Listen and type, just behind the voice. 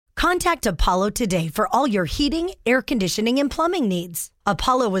Contact Apollo today for all your heating, air conditioning, and plumbing needs.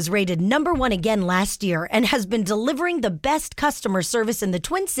 Apollo was rated #1 again last year and has been delivering the best customer service in the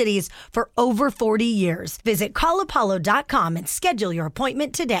Twin Cities for over 40 years. Visit callapollo.com and schedule your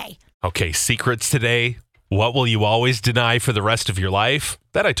appointment today. Okay, secrets today. What will you always deny for the rest of your life?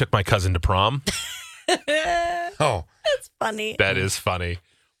 That I took my cousin to prom. Oh, That's funny. That is funny.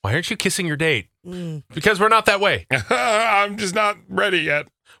 Why aren't you kissing your date? Because we're not that way. I'm just not ready yet.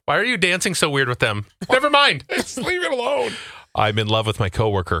 Why are you dancing so weird with them? Never mind. Just leave it alone. I'm in love with my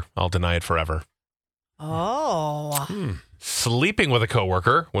coworker. I'll deny it forever. Oh. Sleeping with a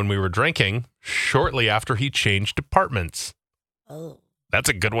coworker when we were drinking shortly after he changed departments. Oh, That's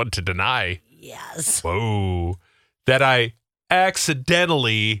a good one to deny. yes. Whoa. That I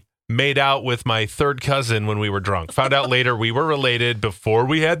accidentally made out with my third cousin when we were drunk. Found out later we were related before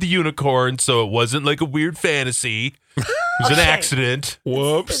we had the unicorn, so it wasn't like a weird fantasy. It was an Okay. accident. It's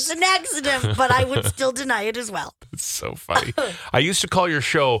Whoops. an accident, but I would still deny it as well. It's so funny. I used to call your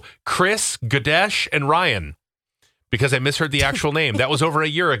show Chris, Gadesh, and Ryan because I misheard the actual name. That was over a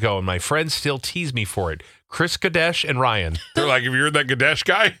year ago, and my friends still tease me for it. Chris, Gadesh, and Ryan. They're like, have you heard that Gadesh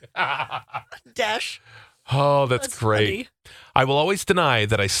guy? Dash. Oh, that's great. Funny. I will always deny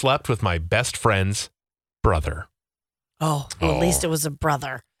that I slept with my best friend's brother. Oh, well, at least it was a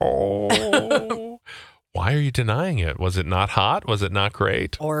brother. Oh. Why are you denying it? Was it not hot? Was it not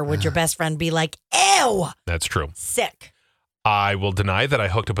great? Or would your best friend be like, ew, That's true. sick? I will deny that I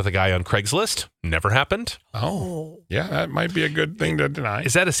hooked up with a guy on Craigslist. Never happened. Oh. Yeah, that might be a good thing to deny.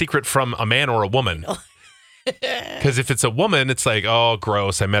 Is that a secret from a man or a woman? Because if it's a woman, it's like, oh,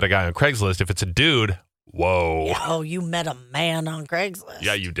 gross. I met a guy on Craigslist. If it's a dude, whoa. Yeah, oh, you met a man on Craigslist.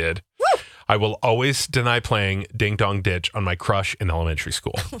 Yeah, you did. I will always deny playing Ding Dong Ditch on my crush in elementary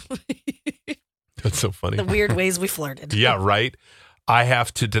school. That's so funny. The weird ways we flirted. Yeah, right. I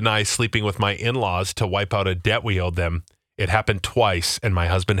have to deny sleeping with my in-laws to wipe out a debt we owed them. It happened twice, and my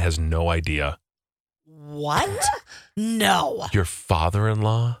husband has no idea. What? No. Your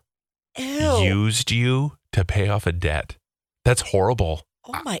father-in-law Ew. used you to pay off a debt. That's horrible.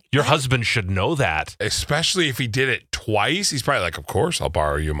 Oh my. Your husband should know that. Especially if he did it twice. He's probably like, of course, I'll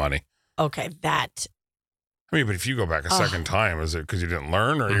borrow you money. Okay, that. I mean, but if you go back a second time, is it because you didn't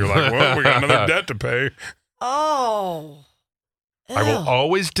learn? Or you're like, well, we got another debt to pay. Oh. I will Ew.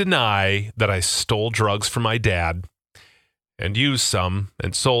 always deny that I stole drugs from my dad and used some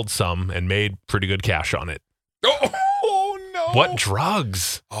and sold some and made pretty good cash on it. Oh no. What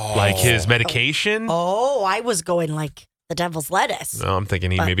drugs? Oh. Like his medication? Oh, I was going like the devil's lettuce. No, I'm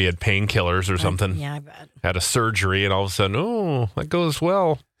thinking he But- maybe had painkillers or something. Yeah, I bet. Had a surgery, and all of a sudden, oh, that goes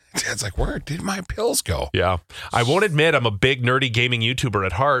well. Dad's like, where did my pills go? Yeah. I won't admit I'm a big nerdy gaming YouTuber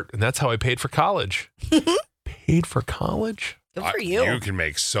at heart, and that's how I paid for college. Paid for college? Good for you. You can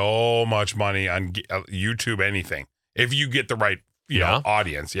make so much money on YouTube, anything. If you get the right you know,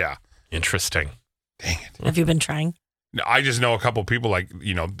 audience. Yeah. Interesting. Dang it. Have you been trying? No, I just know a couple people like,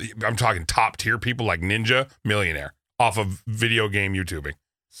 you know, I'm talking top tier people like Ninja Millionaire off of video game YouTubing.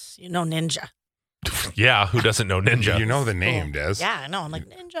 You know Ninja. Yeah, who doesn't know Ninja? You know the name, Des. Yeah, I know. I'm like,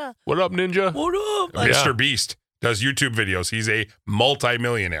 Ninja. What up, Ninja? What up? Yeah. Mr. Beast does YouTube videos. He's a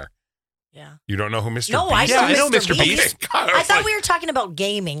multi-millionaire. Yeah. You don't know who Mr. No, Beast is? I know Mr. Beast. Okay, God, I was thought like, we were talking about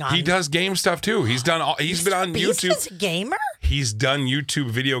gaming. On he does game stuff too. He's done all, he's been on Beast YouTube. is a gamer? He's done YouTube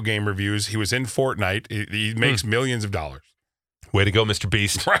video game reviews. He was in Fortnite. He makes millions of dollars. Way to go, Mr.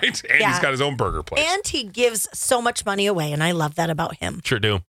 Beast. Right? And Yeah. he's got his own burger place. And he gives so much money away, and I love that about him. Sure do.